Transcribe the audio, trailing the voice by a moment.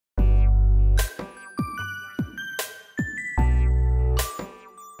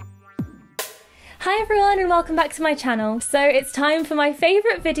Hi everyone and welcome back to my channel. So it's time for my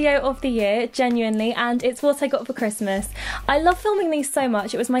favourite video of the year, genuinely, and it's what I got for Christmas. I love filming these so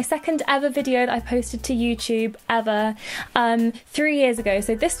much. It was my second ever video that I posted to YouTube ever 3 years ago.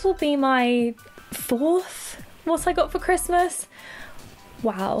 So this will be my fourth what I got for Christmas.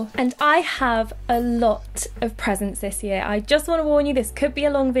 Wow. And I have a lot of presents this year. I just want to warn you, this could be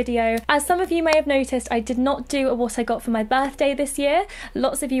a long video. As some of you may have noticed, I did not do a what I got for my birthday this year.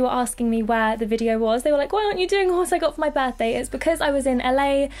 Lots of you were asking me where the video was. They were like, why aren't you doing a what I got for my birthday? It's because I was in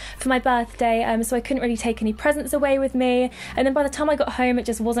LA for my birthday, so I couldn't really take any presents away with me. And then by the time I got home, it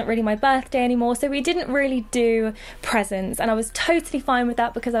just wasn't really my birthday anymore. So we didn't really do presents. And I was totally fine with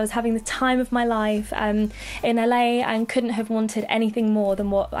that because I was having the time of my life in LA and couldn't have wanted anything more than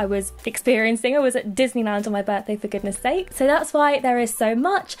what I was experiencing. I was at Disneyland on my birthday, for goodness sake. So that's why there is so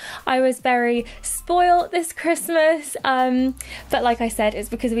much. I was very spoiled this Christmas, but like I said, it's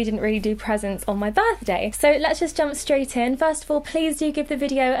because we didn't really do presents on my birthday. So let's just jump straight in. First of all, please do give the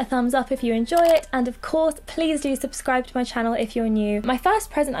video a thumbs up if you enjoy it, and of course please do subscribe to my channel if you're new. My first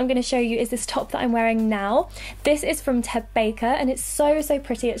present I'm going to show you is this top that I'm wearing now. This is from Ted Baker and it's so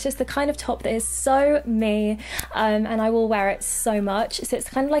pretty. It's just the kind of top that is so me, and I will wear it so much. So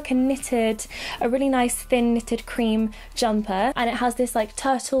it's kind of like a really nice thin knitted cream jumper, and it has this like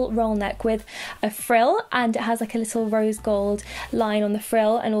turtle roll neck with a frill, and it has like a little rose gold line on the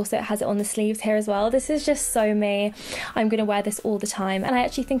frill, and also it has it on the sleeves here as well. This is just so me. I'm going to wear this all the time, and I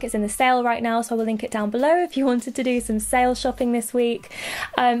actually think it's in the sale right now, so I will link it down below if you wanted to do some sale shopping this week.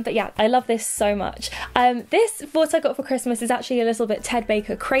 But yeah, I love this so much. This what I got for Christmas is actually a little bit Ted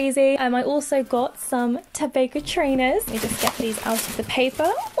Baker crazy. I also got some Ted Baker trainers. Let me just get these out of the paper.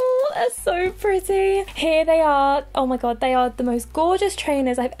 Oh, they're so pretty. Here they are. Oh my god, they are the most gorgeous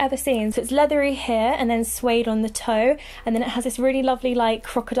trainers I've ever seen. So it's leathery here and then suede on the toe, and then it has this really lovely like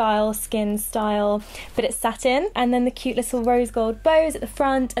crocodile skin style, but it's satin, and then the cute little rose gold bows at the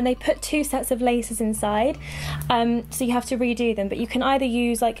front, and they put 2 sets of laces inside, so you have to redo them, but you can either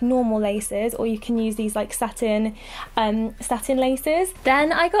use like normal laces or you can use these like satin laces.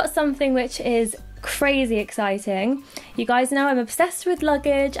 Then I got something which is crazy exciting. You guys know I'm obsessed with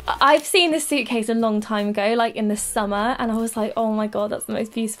luggage. I've seen this suitcase a long time ago, like in the summer, and I was like, oh my god, that's the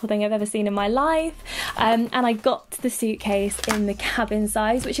most beautiful thing I've ever seen in my life. And I got the suitcase in the cabin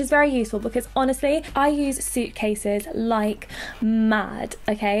size, which is very useful because honestly, I use suitcases like mad,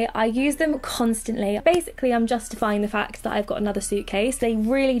 okay? I use them constantly. Basically, I'm justifying the fact that I've got another suitcase. They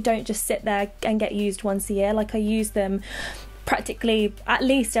really don't just sit there and get used once a year. Like, I use them practically at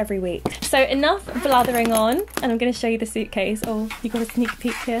least every week. So enough blathering on, and I'm going to show you the suitcase. Oh, you got a sneak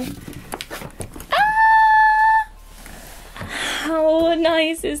peek here. Ah! How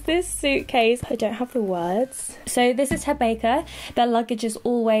nice is this suitcase? I don't have the words. So this is Ted Baker. Their luggage is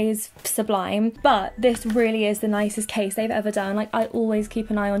always sublime, but this really is the nicest case they've ever done. Like, I always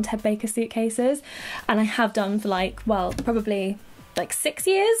keep an eye on Ted Baker suitcases, and I have done for like, well, probably like 6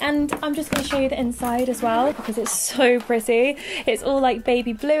 years. And I'm just going to show you the inside as well because it's so pretty. It's all like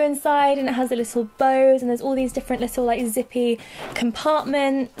baby blue inside, and it has the little bows, and there's all these different little like zippy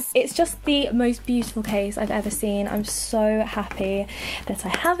compartments. It's just the most beautiful case I've ever seen. I'm so happy that I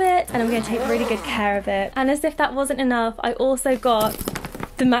have it, and I'm going to take really good care of it. And as if that wasn't enough, I also got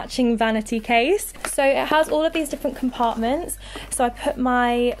the matching vanity case. So it has all of these different compartments. So I put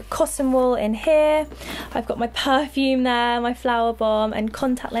my cotton wool in here, I've got my perfume there, my flower bomb and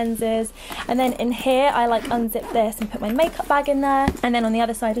contact lenses, and then in here I like unzip this and put my makeup bag in there, and then on the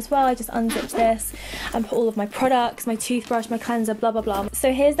other side as well I just unzip this and put all of my products, my toothbrush, my cleanser, blah blah blah.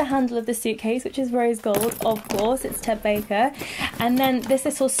 So here's the handle of the suitcase, which is rose gold, of course, it's Ted Baker, and then this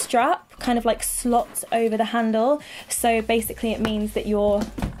little strap kind of like slots over the handle, so basically it means that your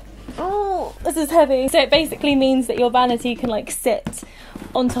this is heavy. So it basically means that your vanity can like sit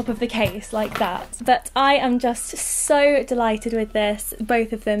on top of the case like that. But I am just so delighted with this,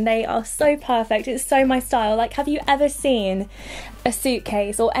 both of them. They are so perfect. It's so my style. Like, have you ever seen a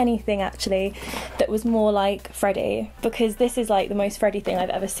suitcase or anything actually that was more like Freddy? Because this is like the most Freddy thing I've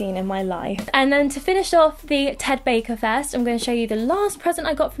ever seen in my life. And then to finish off the Ted Baker Fest, I'm going to show you the last present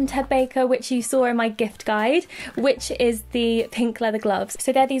I got from Ted Baker, which you saw in my gift guide, which is the pink leather gloves.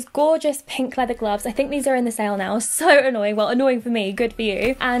 So they're these gorgeous pink leather gloves. I think these are in the sale now. So annoying. Well, annoying for me, good for you.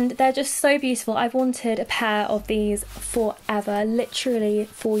 you, and they're just so beautiful. I've wanted a pair of these forever, literally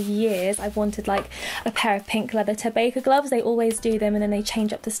for years. I've wanted like a pair of pink leather Tabaka gloves. They always do them and then they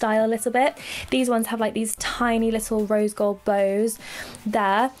change up the style a little bit. These ones have like these tiny little rose gold bows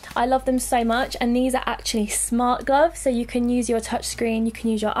there. I love them so much, and these are actually smart gloves, so you can use your touch screen, you can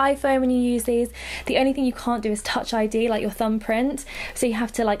use your iPhone when you use these. The only thing you can't do is touch ID, like your thumbprint, so you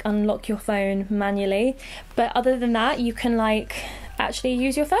have to like unlock your phone manually, but other than that you can like actually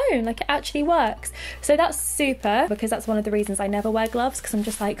use your phone, like it actually works. So that's super, because that's one of the reasons I never wear gloves, because I'm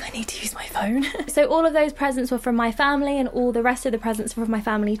just like, I need to use my phone. So all of those presents were from my family, and all the rest of the presents were from my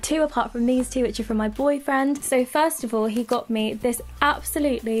family too, apart from these two, which are from my boyfriend. So first of all, he got me this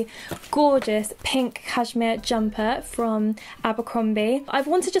absolutely gorgeous pink cashmere jumper from Abercrombie. I've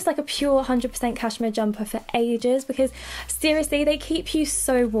wanted just like a pure 100% cashmere jumper for ages, because seriously, they keep you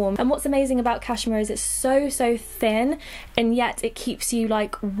so warm. And what's amazing about cashmere is it's so thin, and yet it keeps you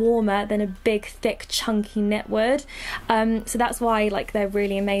like warmer than a big thick chunky knitwear. So that's why like they're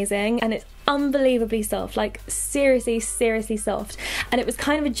really amazing, and it's unbelievably soft, like seriously soft. And it was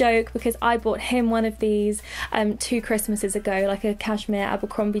kind of a joke because I bought him one of these 2 Christmases ago, like a cashmere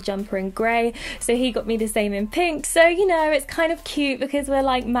Abercrombie jumper in grey, so he got me the same in pink. So you know, it's kind of cute because we're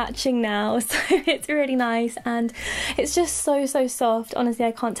like matching now, so it's really nice, and it's just so soft. Honestly,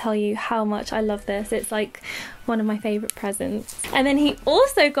 I can't tell you how much I love this. It's like one of my favourite presents. And then he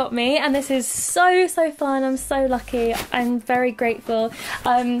also got me, and this is so fun, I'm so lucky, I'm very grateful,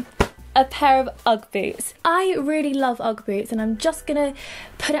 a pair of Ugg boots. I really love Ugg boots, and I'm just gonna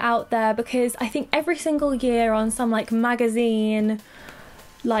put it out there because I think every single year on some like magazine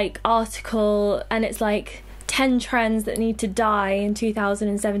like article, and it's like 10 trends that need to die in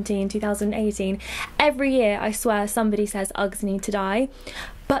 2017, 2018. Every year, I swear, somebody says Uggs need to die,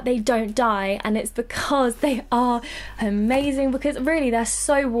 but they don't die, and it's because they are amazing, because really they're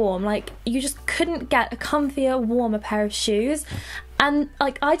so warm. Like, you just couldn't get a comfier, warmer pair of shoes. And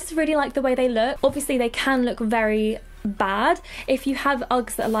like, I just really like the way they look. Obviously they can look very bad if you have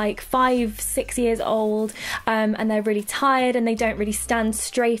Uggs that are like 5-6 years old, and they're really tired and they don't really stand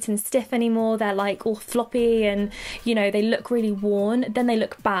straight and stiff anymore. They're like all floppy and, you know, they look really worn, then they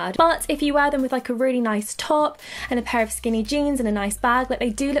look bad. But if you wear them with like a really nice top and a pair of skinny jeans and a nice bag, like,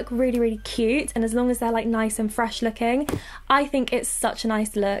 they do look really cute, and as long as they're like nice and fresh looking, I think it's such a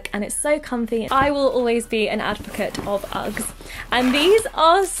nice look and it's so comfy. I will always be an advocate of Uggs, and these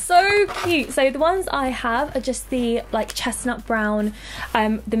are so cute. So the ones I have are just the like chestnut brown,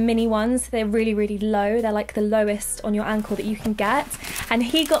 the mini ones. They're really low. They're like the lowest on your ankle that you can get, and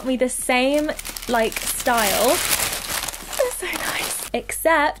he got me the same like style. They're so nice,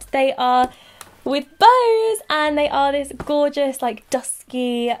 except they are with bows, and they are this gorgeous like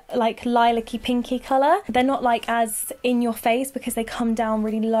dusky like lilac-y pinky colour. They're not like as in your face because they come down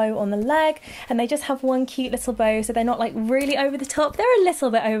really low on the leg, and they just have one cute little bow, so they're not like really over the top. They're a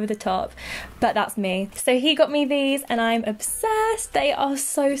little bit over the top, but that's me. So he got me these and I'm obsessed. They are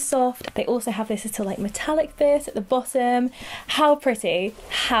so soft. They also have this little like metallic bit at the bottom. How pretty,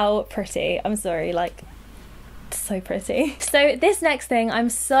 how pretty. I'm sorry, like, so pretty. So this next thing I'm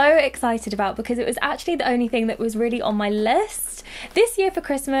so excited about, because it was actually the only thing that was really on my list this year for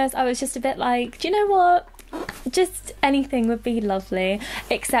Christmas. I was just a bit like, do you know what, just anything would be lovely,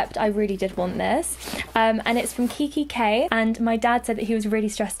 except I really did want this, and it's from Kiki K, and my dad said that he was really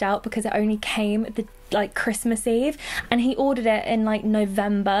stressed out because it only came the like Christmas Eve, and he ordered it in like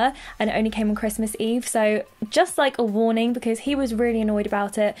November and it only came on Christmas Eve. So just like a warning, because he was really annoyed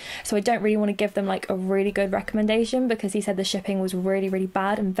about it, so I don't really want to give them like a really good recommendation, because he said the shipping was really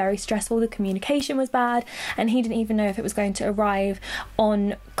bad and very stressful. The communication was bad, and he didn't even know if it was going to arrive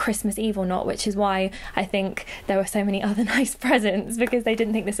on Christmas Eve or not, which is why I think there were so many other nice presents, because they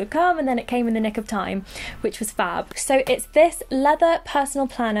didn't think this would come, and then it came in the nick of time, which was fab. So it's this leather personal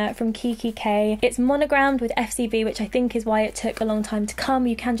planner from Kiki K. It's monogrammed with FCB, which I think is why it took a long time to come.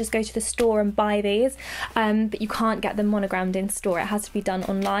 You can just go to the store and buy these, but you can't get them monogrammed in store. It has to be done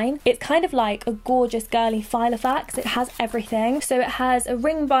online. It's kind of like a gorgeous girly Filofax. It has everything. So it has a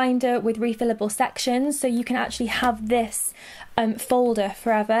ring binder with refillable sections, so you can actually have this folder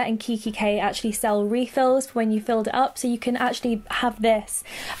forever, and Kiki K actually sell refills for when you filled it up, so you can actually have this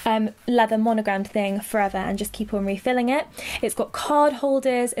leather monogrammed thing forever and just keep on refilling it. It's got card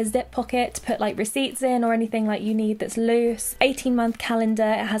holders, a zip pocket to put like receipts in or anything like you need that's loose, 18-month calendar.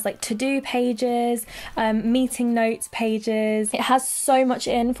 It has like to-do pages, meeting notes pages. It has so much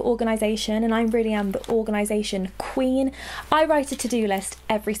in for organisation, and I really am the organisation queen. I write a to-do list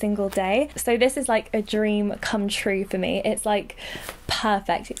every single day, so this is like a dream come true for me. It's like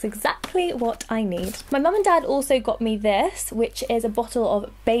perfect. It's exactly what I need. My mum and dad also got me this, which is a bottle of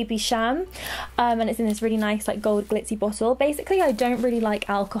baby sham, and it's in this really nice like gold glitzy bottle. Basically, I don't really like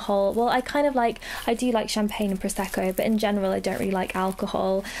alcohol. Well, I do like champagne and prosecco, but in general I don't really like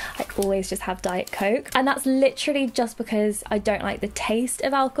alcohol. I always just have Diet Coke, and that's literally just because I don't like the taste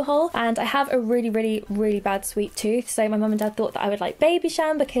of alcohol, and I have a really bad sweet tooth. So my mum and dad thought that I would like baby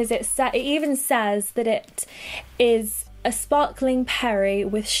sham because it even says that it is a sparkling perry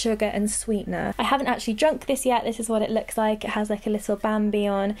with sugar and sweetener. I haven't actually drunk this yet. This is what it looks like. It has like a little Bambi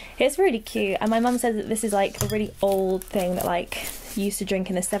on. It's really cute, and my mum says that this is like a really old thing that like used to drink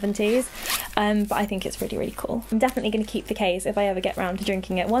in the 70s, but I think it's really cool. I'm definitely going to keep the case if I ever get round to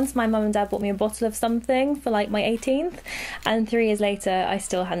drinking it. Once my mum and dad bought me a bottle of something for like my 18th, and 3 years later I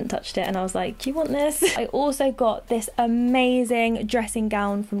still hadn't touched it, and I was like, do you want this? I also got this amazing dressing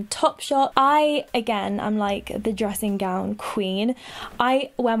gown from Topshop. I'm like the dressing gown queen.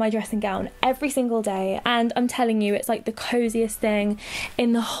 I wear my dressing gown every single day, and I'm telling you, it's like the coziest thing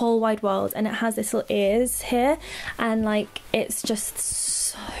in the whole wide world, and it has this little ears here, and like it's just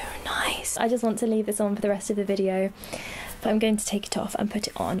so nice. I just want to leave this on for the rest of the video, but I'm going to take it off and put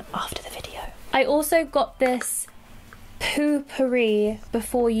it on after the video. I also got this Poo-Pourri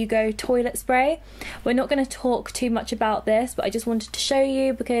before you go toilet spray. We're not going to talk too much about this, but I just wanted to show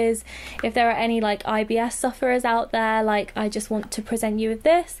you because if there are any like IBS sufferers out there, like I just want to present you with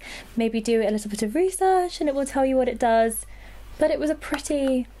this. Maybe do a little bit of research and it will tell you what it does, but it was a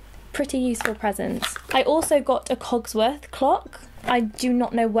pretty useful present. I also got a Cogsworth clock. I do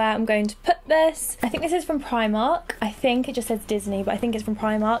not know where I'm going to put this. I think this is from Primark. I think it just says Disney, but I think it's from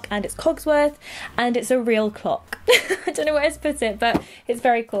Primark, and it's Cogsworth, and it's a real clock. I don't know where to put it, but it's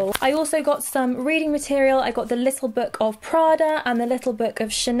very cool. I also got some reading material. I got the Little Book of Prada and the Little Book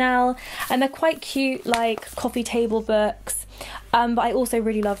of Chanel, and they're quite cute, like coffee table books. But I also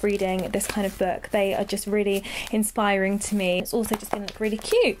really love reading this kind of book. They are just really inspiring to me. It's also just going to look really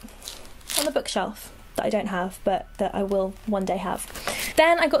cute on the bookshelf that I don't have, but that I will one day have.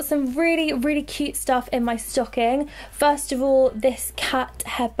 Then I got some really cute stuff in my stocking. First of all, this cat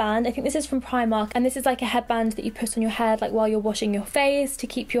headband. I think this is from Primark, and this is like a headband that you put on your head like while you're washing your face to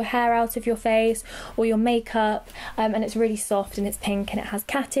keep your hair out of your face or your makeup, and it's really soft and it's pink and it has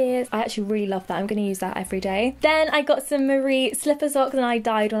cat ears. I actually really love that. I'm going to use that every day. Then I got some Marie slipper socks, and I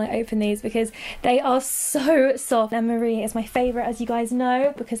died when I opened these because they are so soft, and Marie is my favourite, as you guys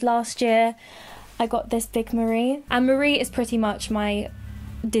know, because last year I got this big Marie, and Marie is pretty much my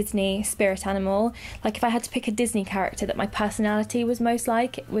Disney spirit animal. Like if I had to pick a Disney character that my personality was most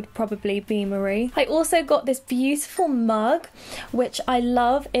like, it would probably be Marie. I also got this beautiful mug, which I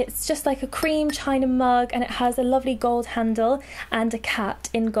love. It's just like a cream china mug, and it has a lovely gold handle and a cat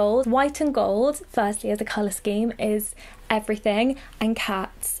in gold. White and gold, firstly, as a colour scheme, is everything, and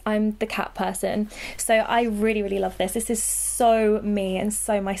cats. I'm the cat person, so I really love this. This is so me and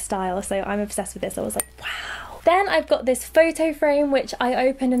so my style, so I'm obsessed with this. I was like, wow. Then I've got this photo frame, which I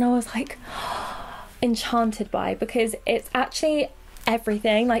opened and I was like enchanted by, because it's actually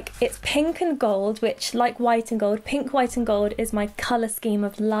everything. Like it's pink and gold, which, like white and gold, pink, white and gold is my colour scheme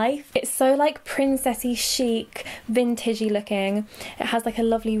of life. It's so like princessy chic, vintagey looking. It has like a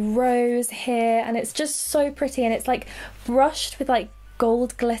lovely rose here, and it's just so pretty, and it's like brushed with like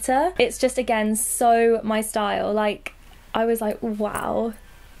gold glitter. It's just, again, so my style. Like I was like, wow,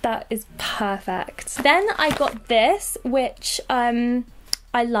 that is perfect. Then I got this, which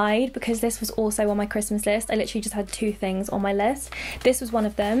I lied because this was also on my Christmas list. I literally just had 2 things on my list. This was one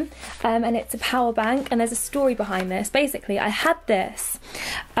of them, and it's a power bank, and there's a story behind this. Basically, I had this,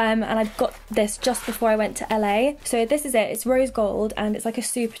 and I got this just before I went to LA. So this is it. It's rose gold, and it's like a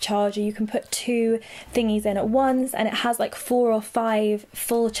supercharger. You can put 2 thingies in at once, and it has like 4 or 5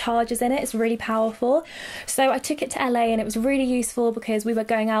 full charges in it. It's really powerful. So I took it to LA, and it was really useful because we were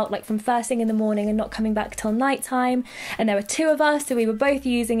going out like from first thing in the morning and not coming back till night time, and there were 2 of us, so we were both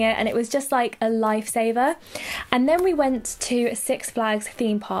using it, and it was just like a lifesaver. And then we went to Six Flags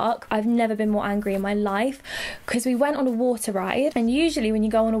theme park. I've never been more angry in my life, because we went on a water ride, and usually when you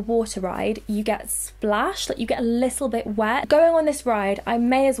go on a water ride you get splashed, like you get a little bit wet. Going on this ride, I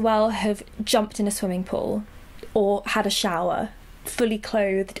may as well have jumped in a swimming pool or had a shower, fully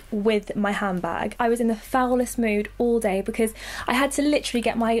clothed with my handbag. I was in the foulest mood all day because I had to literally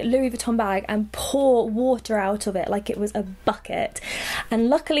get my Louis Vuitton bag and pour water out of it like it was a bucket. And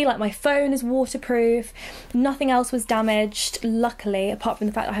luckily, like, my phone is waterproof, nothing else was damaged, luckily, apart from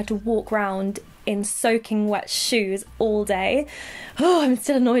the fact I had to walk around in soaking wet shoes all day. Oh, I'm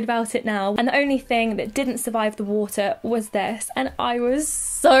still annoyed about it now. And the only thing that didn't survive the water was this, and I was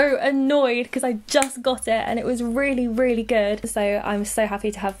so annoyed because I just got it and it was really, really good. So I'm so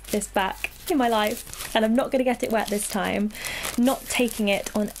happy to have this back in my life, and I'm not going to get it wet this time. Not taking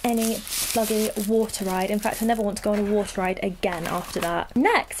it on any bloody water ride. In fact, I never want to go on a water ride again after that.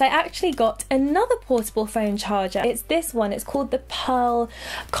 Next, I actually got another portable phone charger. It's this one. It's called the Pearl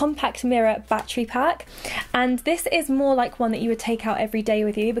Compact Mirror Battery Pack, and this is more like one that you would take out every day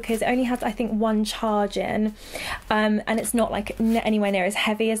with you because it only has, I think, one charge in, and it's not like anywhere near as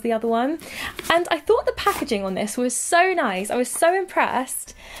heavy as the other one. And I thought the packaging on this was so nice. I was so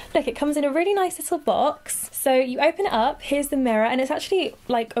impressed. Look, it comes in a really nice little box. So you open it up, here's the mirror, and it's actually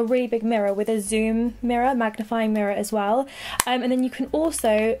like a really big mirror with a zoom mirror, magnifying mirror as well. And then you can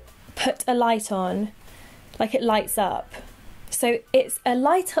also put a light on, like it lights up. So it's a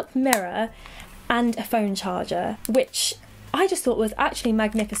light up mirror and a phone charger, which I just thought was actually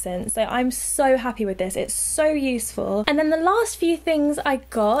magnificent. So I'm so happy with this. It's so useful. And then the last few things I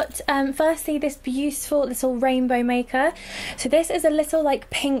got, firstly, this beautiful little rainbow maker. So this is a little like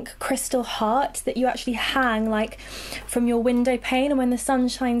pink crystal heart that you actually hang like from your window pane, and when the sun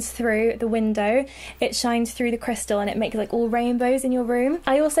shines through the window, it shines through the crystal and it makes like all rainbows in your room.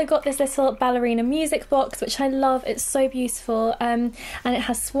 I also got this little ballerina music box, which I love. It's so beautiful, and it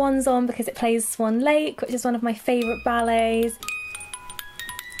has swans on because it plays Swan Lake, which is one of my favourite ballets.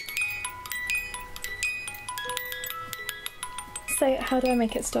 So how do I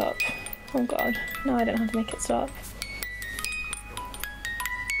make it stop? Oh god, no, I don't know how to make it stop.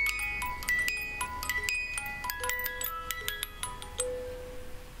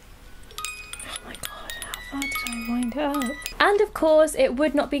 Oh my god, how far did I wind it up? And of course, it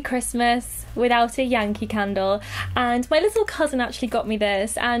would not be Christmas without a Yankee candle, and my little cousin actually got me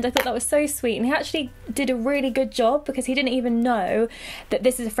this, and I thought that was so sweet, and he actually did a really good job because he didn't even know that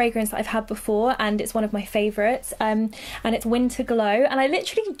this is a fragrance that I've had before, and it's one of my favourites, and it's Winter Glow, and I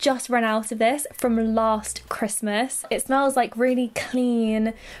literally just ran out of this from last Christmas. It smells like really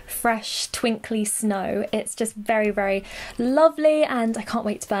clean, fresh, twinkly snow. It's just very, very lovely, and I can't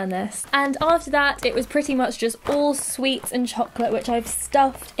wait to burn this. And after that, it was pretty much just all sweets and chocolate, which I've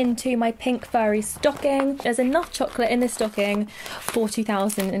stuffed into my pink furry stocking. There's enough chocolate in this stocking for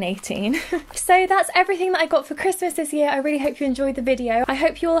 2018. So that's everything that I got for Christmas this year. I really hope you enjoyed the video. I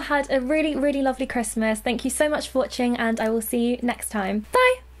hope you all had a really, really lovely Christmas. Thank you so much for watching, and I will see you next time.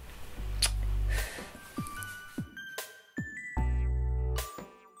 Bye!